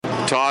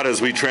Todd,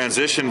 as we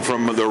transition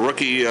from the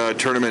rookie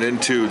tournament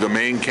into the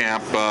main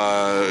camp,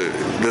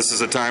 this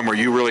is a time where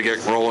you really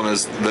get rolling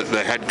as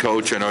the head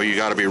coach. I know you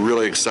got to be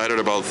really excited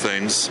about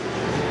things.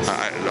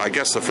 I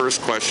guess the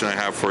first question I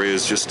have for you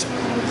is just,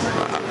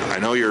 I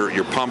know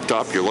you're pumped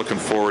up, you're looking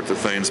forward to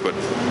things, but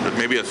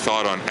maybe a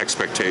thought on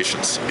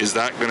expectations. Is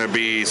that going to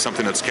be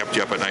something that's kept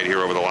you up at night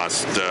here over the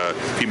last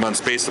few months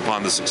based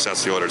upon the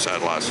success the Oilers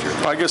had last year?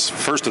 I guess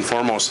first and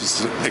foremost,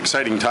 it's an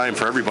exciting time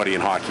for everybody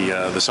in hockey.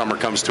 The summer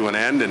comes to an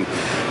end,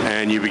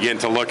 and you begin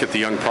to look at the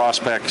young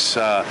prospects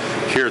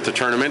here at the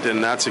tournament,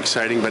 and that's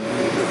exciting. But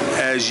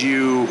as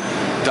you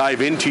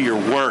dive into your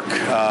work,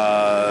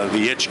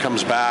 the itch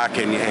comes back,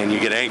 and you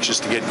get anxious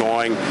to get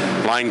going,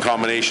 line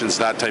combinations,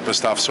 that type of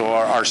stuff. So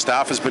our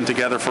staff has been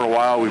together for a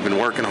while. We've been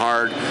working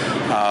hard,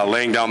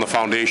 laying down the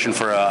foundation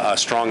for a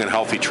strong and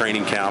healthy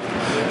training camp.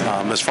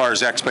 As far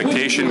as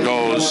expectation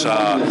goes,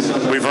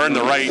 we've earned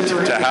the right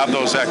to have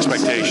those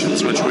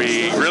expectations, which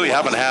we really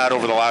haven't had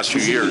over the last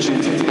few years,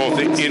 both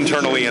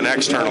internally and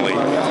externally.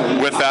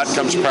 With that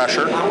comes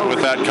pressure.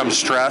 With that comes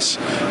stress.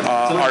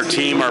 Our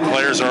team, our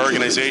players, our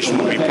organization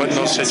will be put in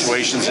those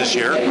situations this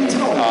year.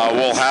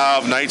 We'll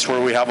have nights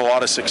where we have a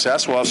lot of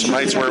success. We'll have some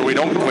nights where we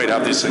don't quite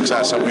have the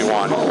success that we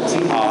want.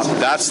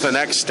 That's the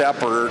next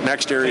step or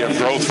next area of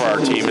growth for our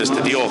team, is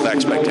to deal with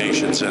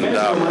expectations. And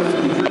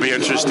I'll be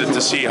interested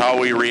to see how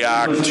we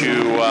react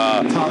to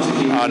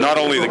not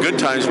only the good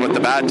times but the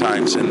bad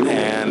times.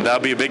 And that'll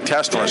be a big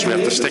test for us. We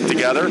have to stick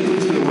together.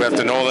 We have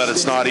to know that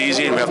it's not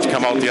easy, and we have to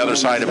come out the other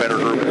side a better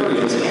group.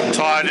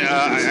 Todd,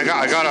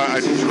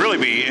 I'd really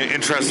be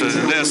interested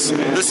in this.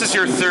 This is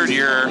your third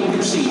year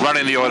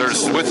running the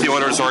Oilers with the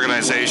Oilers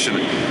organization.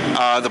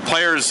 The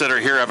players that are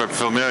here have a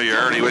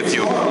familiarity with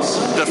you.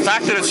 The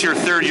fact that it's your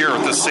third year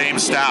with the same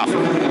staff,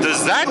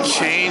 does that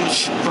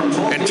change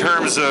in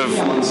terms of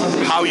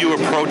how you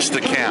approach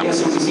the camp?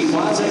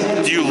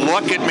 Do you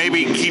look at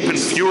maybe keeping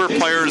fewer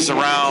players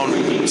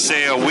around,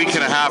 say a week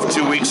and a half,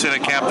 2 weeks in a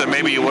camp than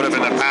maybe you would have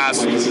in the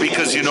past,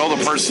 because you know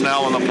the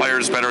personnel and the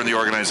players better in the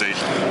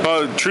organization?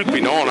 Well, truth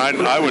be known,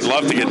 I would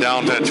love to get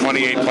down to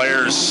 28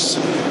 players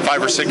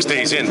 5 or 6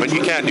 days in, but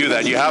you can't do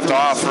that. You have to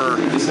offer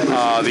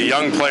the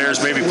young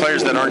players, maybe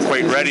players that aren't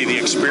quite ready, the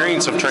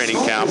experience of training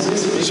camp,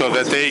 so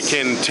that they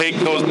can take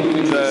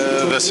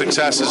the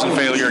successes and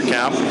failure at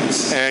camp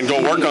and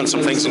go work on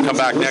some things and come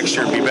back next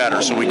year and be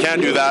better. So we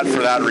can't do that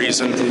for that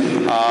reason.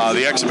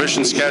 The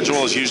exhibition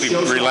schedule is usually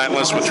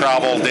relentless with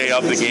travel day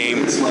of the game.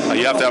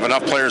 You have to have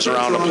enough players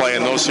around to play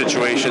in those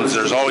situations.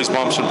 There's always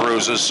bumps and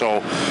bruises.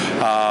 So,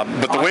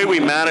 but the way we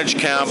manage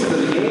camp,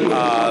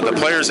 the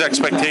players'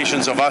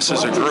 expectations of us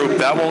as a group,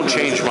 that won't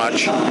change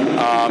much.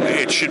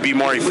 It should be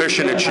more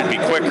efficient. It should be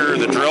quicker.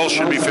 The drills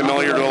should be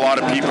familiar to a lot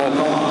of people.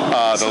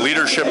 The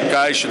leadership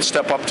guys should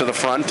step up to the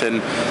front,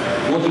 and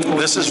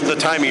this is the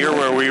time of year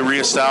where we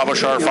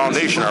reestablish our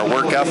foundation, our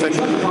work ethic,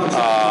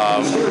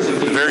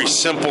 very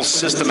simple,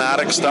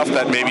 systematic stuff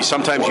that maybe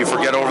sometimes you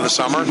forget over the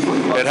summer.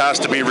 It has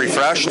to be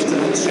refreshed,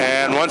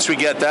 and once we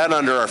get that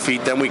under our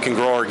feet, then we can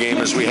grow our game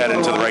as we head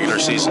into the regular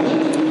season.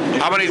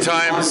 How many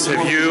times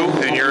have you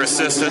and your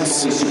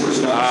assistants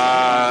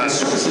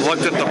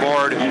looked at the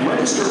board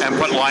and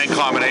put line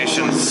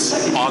combinations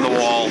on the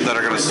wall that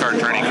are going to start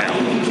training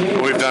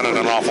camp? We've done it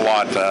an awful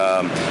lot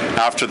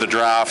after the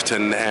draft,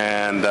 and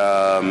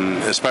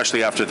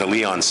especially after the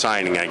Leon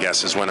signing, I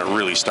guess, is when it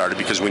really started,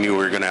 because we knew we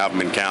were going to have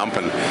him in camp,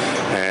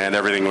 and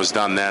everything was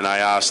done then. I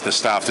asked the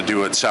staff to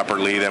do it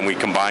separately, then we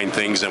combined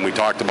things, and we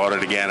talked about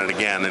it again and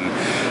again, and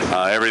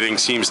everything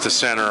seems to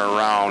center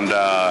around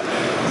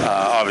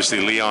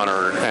obviously Leon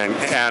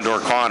or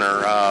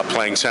Connor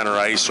playing center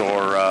ice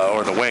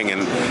or the wing,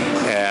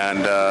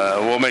 and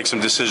we'll make some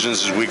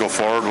decisions as we go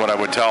forward. What I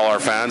would tell our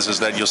fans is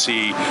that you'll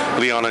see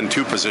Leon in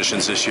two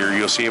positions this year.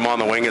 You'll see him on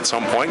the wing at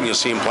some point, and you'll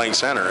see him playing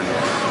center,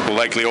 and we'll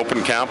likely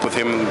open camp with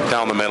him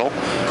down the middle.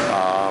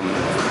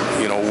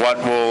 What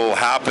will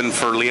happen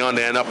for Leon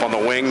to end up on the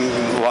wing,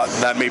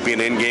 that may be an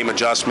in-game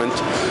adjustment.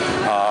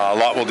 A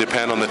lot will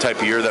depend on the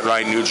type of year that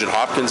Ryan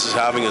Nugent-Hopkins is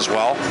having as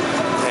well.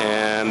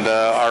 And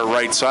our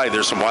right side,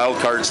 there's some wild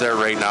cards there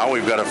right now.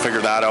 We've got to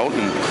figure that out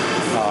and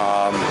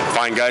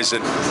find guys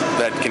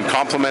that can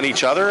complement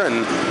each other,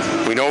 and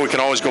we know we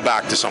can always go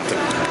back to something.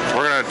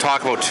 We're going to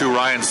talk about two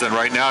Ryans then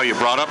right now. You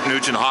brought up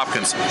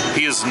Nugent-Hopkins.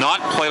 He has not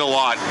played a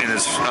lot in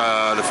his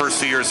the first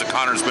 2 years that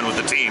Connor's been with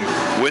the team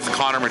with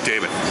Connor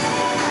McDavid.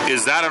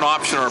 Is that an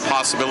option or a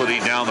possibility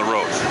down the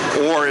road?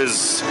 Or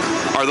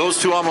are those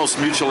two almost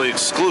mutually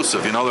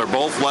exclusive? They're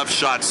both left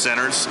shot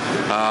centers.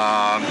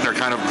 They're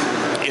kind of,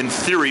 in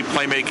theory,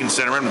 playmaking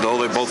centermen,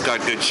 though they both got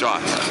good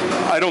shots.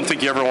 I don't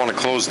think you ever want to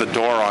close the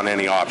door on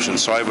any option.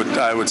 So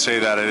I would say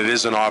that it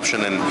is an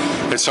option, and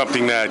it's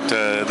something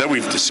that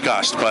we've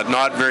discussed, but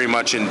not very very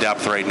much in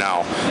depth right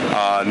now.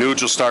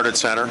 Nuge will start at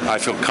center. I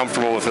feel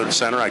comfortable with at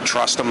center. I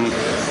trust him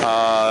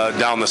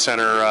down the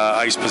center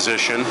ice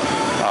position.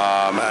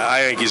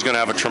 I think he's going to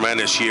have a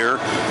tremendous year.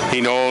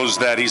 He knows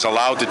that he's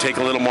allowed to take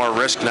a little more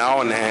risk now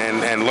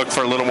and look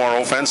for a little more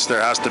offense.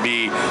 There has to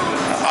be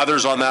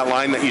others on that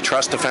line that you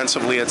trust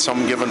defensively at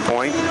some given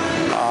point.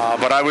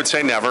 But I would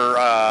say never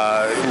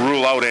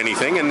rule out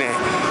anything. And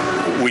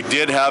we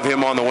did have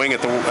him on the wing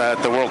at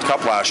the World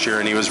Cup last year,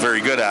 and he was very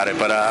good at it.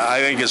 But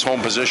I think his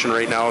home position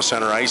right now is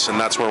center ice, and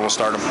that's where we'll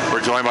start him.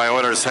 We're joined by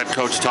Oilers head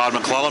coach Todd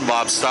McLellan.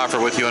 Bob Stauffer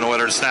with you on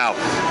Oilers Now.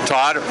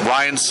 Todd,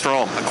 Ryan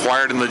Strome,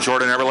 acquired in the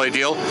Jordan Eberle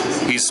deal.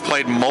 He's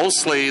played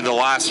mostly the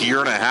last year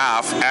and a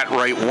half at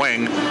right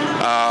wing.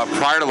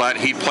 Prior to that,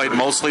 he played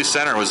mostly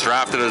center, was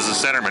drafted as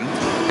a centerman.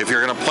 If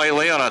you're going to play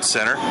Leon at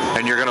center,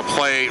 and you're going to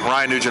play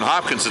Ryan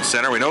Nugent-Hopkins at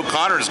center, we know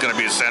Connor is going to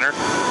be a center.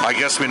 I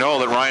guess we know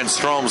that Ryan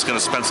Strome is going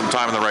to spend some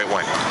time in the right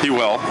wing. He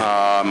will.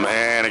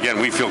 And again,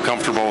 we feel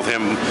comfortable with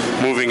him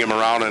moving him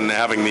around and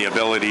having the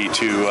ability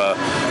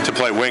to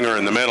play winger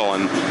in the middle.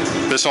 And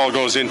this all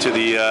goes into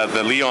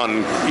the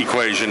Leon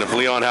equation. If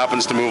Leon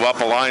happens to move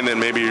up a line, then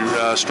maybe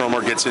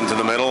Stromer gets into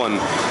the middle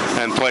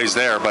and plays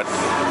there. But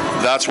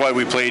that's why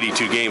we play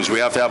 82 games. We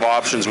have to have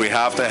options. We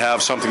have to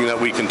have something that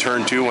we can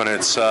turn to when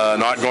it's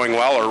not going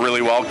well or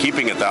really well,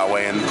 keeping it that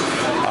way. And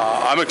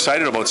I'm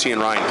excited about seeing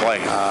Ryan play.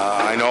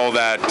 I know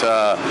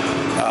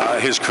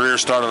that his career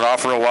started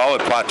off real well.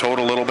 It plateaued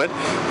a little bit.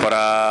 But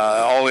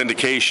all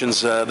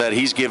indications that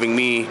he's giving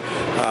me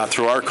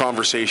through our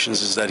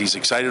conversations is that he's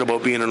excited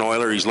about being an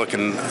Oiler. He's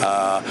looking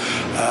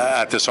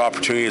at this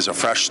opportunity as a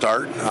fresh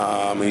start.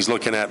 He's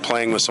looking at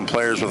playing with some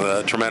players with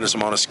a tremendous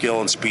amount of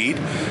skill and speed,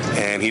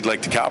 and he'd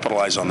like to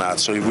capitalize on that.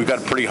 So we've got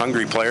a pretty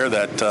hungry player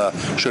that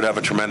should have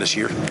a tremendous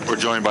year. We're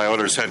joined by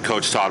Oilers head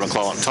coach Todd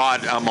McLellan.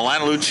 Todd,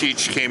 Milan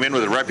Lucic came in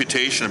with a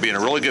reputation of being a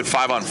really good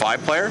 5-on-5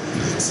 player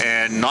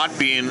and not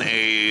being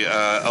a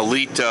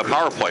elite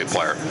power play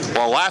player.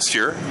 Well, last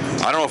year,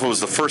 I don't know if it was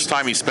the first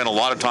time he spent a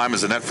lot of time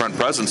as a net front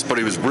presence, but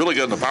he was really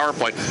good in the power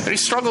play, and he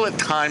struggled at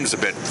times a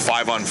bit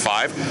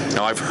 5-on-5.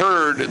 Now, I've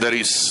heard that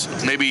he's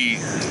maybe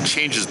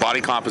changed his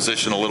body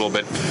composition a little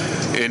bit.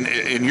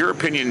 In your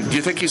opinion, do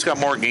you think he's got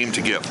more game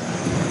to give?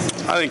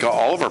 I think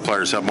all of our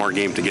players have more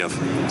game to give.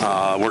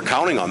 We're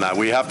counting on that.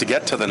 We have to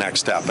get to the next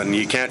step, and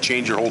you can't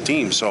change your whole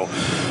team. So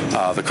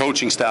the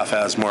coaching staff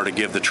has more to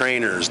give. The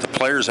trainers, the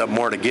players have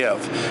more to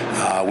give.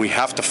 We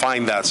have to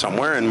find that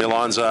somewhere, and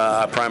Milan's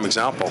a prime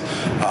example.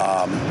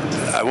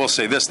 I will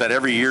say this, that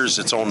every year is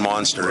its own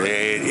monster.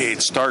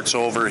 It starts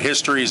over.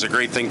 History is a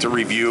great thing to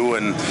review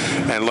and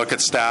look at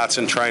stats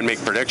and try and make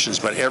predictions,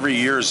 but every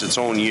year is its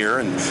own year,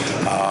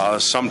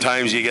 and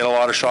sometimes you get a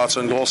lot of shots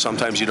on goal,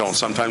 sometimes you don't.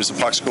 Sometimes the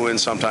pucks go in,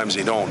 sometimes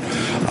they don't.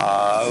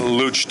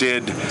 Luch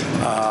did,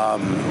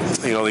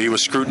 he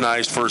was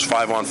scrutinized for his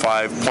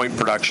 5-on-5 point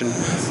production,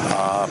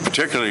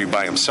 particularly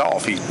by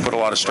himself. He put a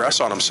lot of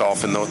stress on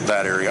himself in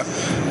that area,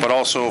 but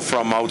also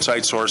from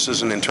outside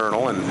sources and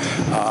internal, and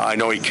I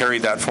know he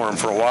carried that for him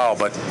for a while,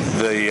 but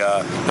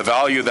the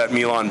value that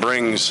Milan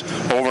brings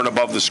over and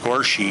above the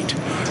score sheet,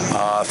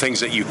 things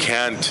that you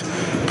can't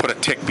put a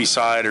tick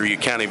beside or you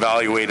can't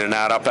evaluate and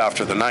add up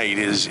after the night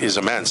is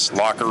immense.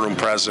 Locker room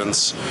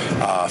presence,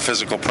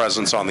 physical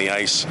presence on the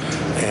ice,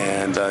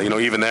 and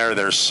even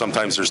there's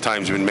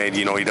times been made,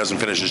 he doesn't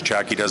finish his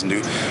check, he doesn't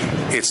do.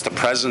 It's the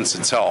presence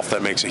itself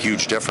that makes a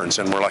huge difference,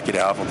 and we're lucky to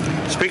have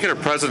him. Speaking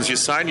of presence, you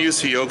signed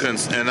Jussi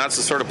Jokinen, and that's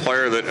the sort of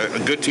player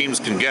that good teams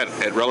can get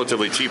at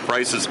relatively cheap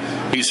prices.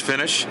 He's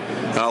Finnish,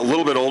 a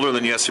little bit older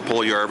than Jesse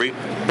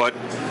Puljujärvi, but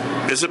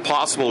is it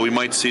possible we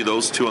might see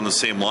those two on the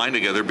same line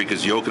together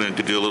because Jokinen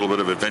could do a little bit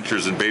of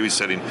adventures in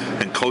babysitting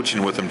and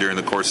coaching with him during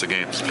the course of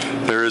games?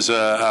 There is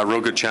a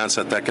real good chance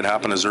that could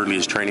happen as early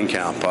as training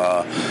camp.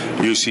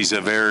 Jussi's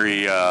a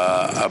very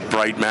a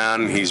bright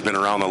man. He's been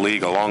around the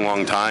league a long,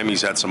 long time.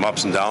 He's had some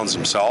ups and downs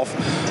himself.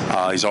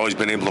 He's always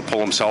been able to pull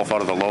himself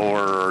out of the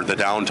lower or the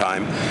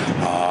downtime.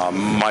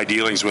 My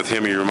dealings with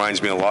him, he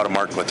reminds me a lot of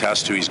Mark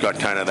Letestu. He's got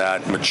kind of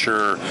that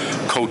mature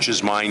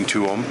coach's mind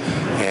to him,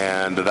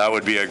 and that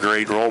would be a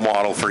great role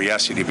model for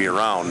Yessi to be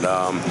around.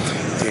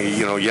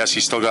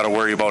 Yessi's still got to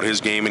worry about his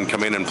game and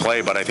come in and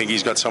play, but I think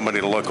he's got somebody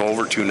to look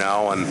over to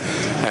now and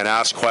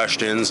ask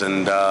questions,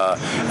 and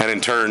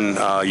in turn,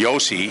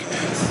 Josi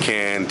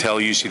can tell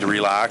Jussi to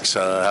relax,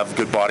 have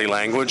good body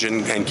language,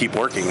 and keep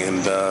working.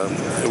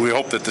 And we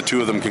hope that the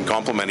two of them can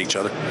complement each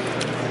other.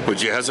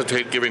 Would you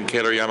hesitate giving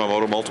Kailer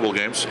Yamamoto multiple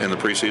games in the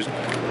preseason?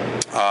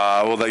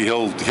 Well,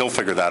 he'll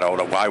figure that out.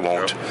 I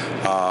won't.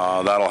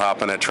 That'll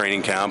happen at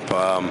training camp.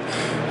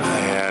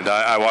 And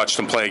I watched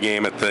him play a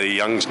game at the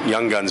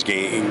Young Guns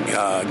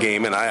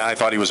game, and I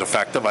thought he was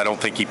effective. I don't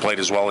think he played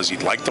as well as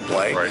he'd like to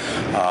play. Right.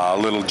 A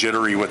little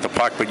jittery with the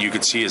puck, but you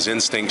could see his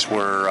instincts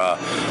were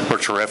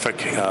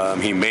terrific.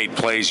 He made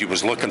plays. He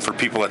was looking for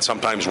people that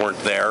sometimes weren't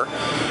there,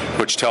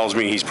 which tells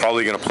me he's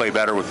probably going to play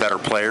better with better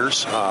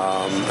players.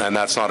 And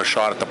that's not a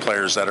shot at the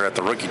players that are at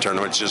the rookie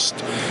tournament. It's just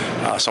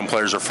some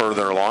players are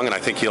further along, and I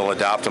think he'll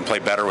adapt and play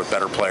better with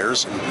better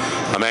players.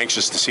 I'm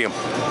anxious to see him.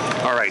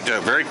 All right,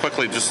 very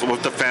quickly, just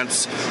with defense,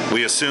 guys.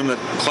 We assume that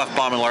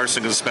Klefbom and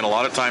Larson can spend a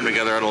lot of time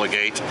together out of the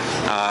gate.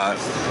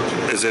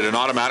 Is it an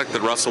automatic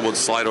that Russell would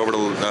slide over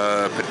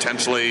to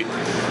potentially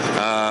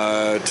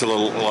to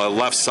the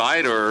left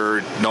side,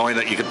 or knowing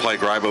that you could play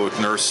Greiba with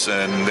Nurse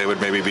and they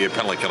would maybe be a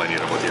penalty killing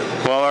unit with you?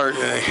 Well,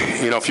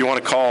 if you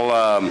want to call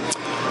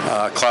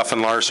Clef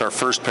and Lars our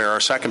first pair, our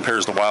second pair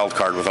is the wild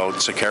card without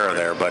Sekera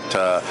there. But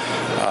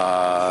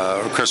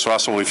Chris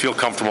Russell, we feel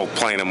comfortable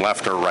playing him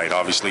left or right.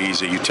 Obviously,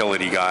 he's a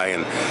utility guy,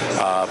 and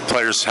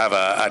players have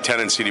a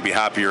tendency to be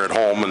happier at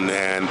home,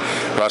 and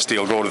Rusty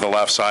will go to the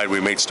left side. We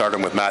may start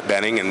him with Matt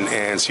Benning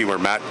and see where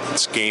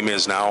Matt's game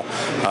is now.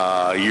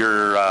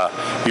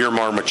 You're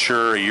more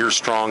mature, a year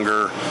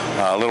stronger,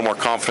 a little more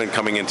confident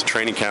coming into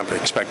training camp.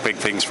 Expect big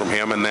things from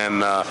him. And then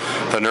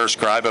the Nurse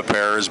Greiba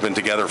pair has been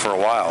together for a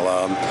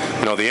while.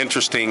 The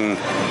interesting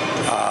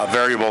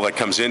variable that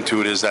comes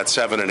into it is that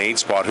 7 and 8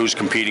 spot. Who's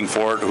competing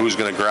for it? Who's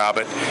going to grab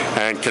it?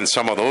 And can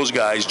some of those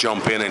guys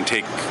jump in and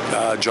take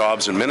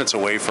jobs and minutes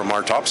away from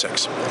our top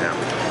 6?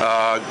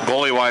 Yeah.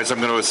 Goalie-wise, I'm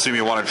going to assume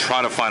you want to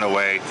try to find a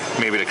way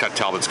maybe to cut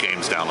Talbot's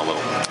games down a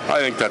little. I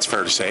think that's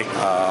fair to say.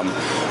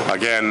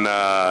 Again,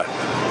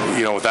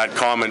 with that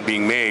comment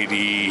being made,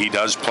 he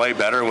does play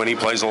better when he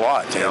plays a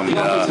lot.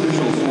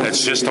 And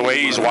it's just the way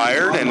he's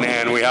wired,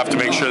 and we have to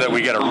make sure that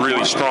we get a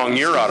really strong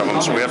year out of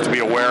him. So we have to be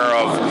aware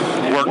of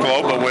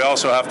workload, but we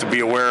also have to be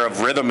aware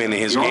of rhythm in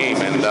his game.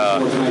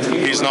 And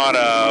he's not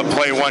a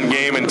play one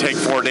game and take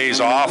 4 days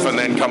off and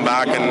then come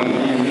back,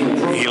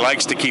 and he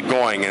likes to keep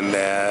going. And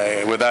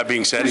with that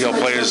being said, he'll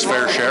play his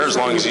fair share as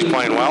long as he's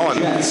playing well, and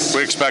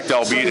we expect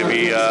LB to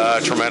be a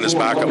tremendous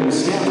backup.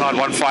 Todd,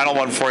 one final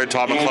one for you.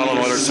 Todd McClellan,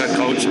 Oilers head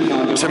coach.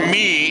 To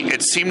me,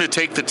 it seemed to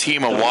take the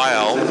team a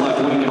while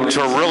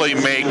to really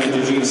make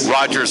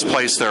Rogers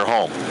Place their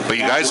home. But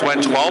you guys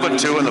went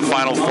 12-2 in the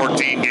final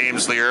 14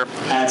 games there.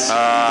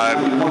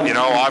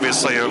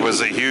 Obviously it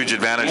was a huge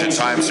advantage at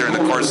times during the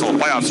course of the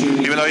playoffs,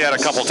 even though you had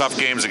a couple tough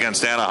games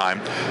against Anaheim.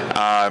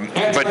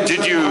 But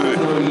did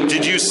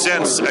you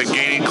sense a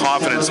gaining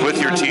confidence with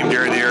your team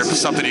during the year,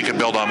 something you can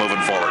build on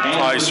moving forward?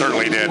 I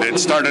certainly did. It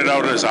started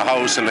out as a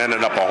house and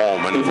ended up a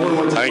home. And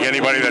I think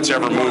anybody that's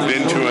ever moved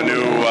into a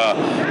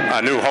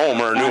new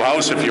home or a new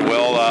house, if you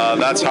will,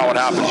 that's how it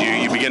happens.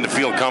 You begin to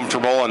feel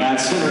comfortable, and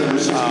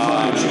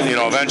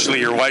eventually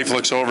your wife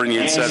looks over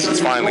and says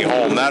it's finally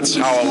home. That's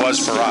how it was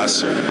for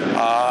us.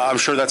 I'm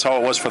sure that's how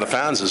it was for the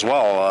fans as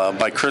well.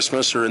 By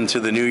Christmas or into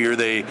the new year,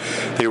 they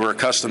were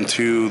accustomed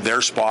to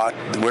their spot,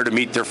 where to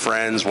meet their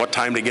friends, what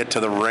time to get to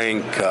the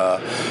rink,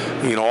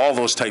 all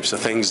those types of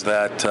things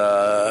that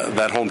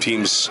home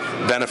teams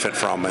benefit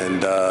from.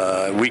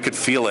 And we could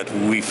feel it.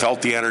 We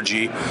felt the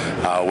energy.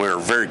 We're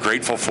very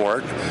grateful for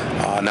it.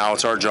 Now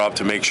it's our job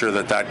to make sure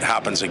that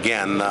happens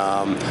again,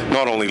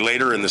 not only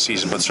later in the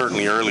season, but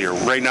certainly earlier.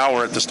 Right now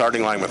we're at the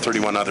starting line with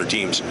 31 other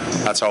teams.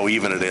 That's how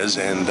even it is,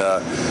 and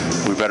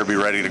we better be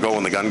ready to go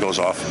when the gun goes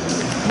off.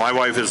 My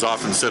wife has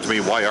often said to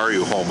me, "Why are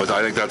you home?" But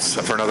I think that's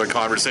for another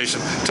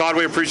conversation. Todd,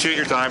 we appreciate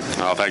your time.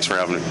 Thanks for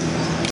having me.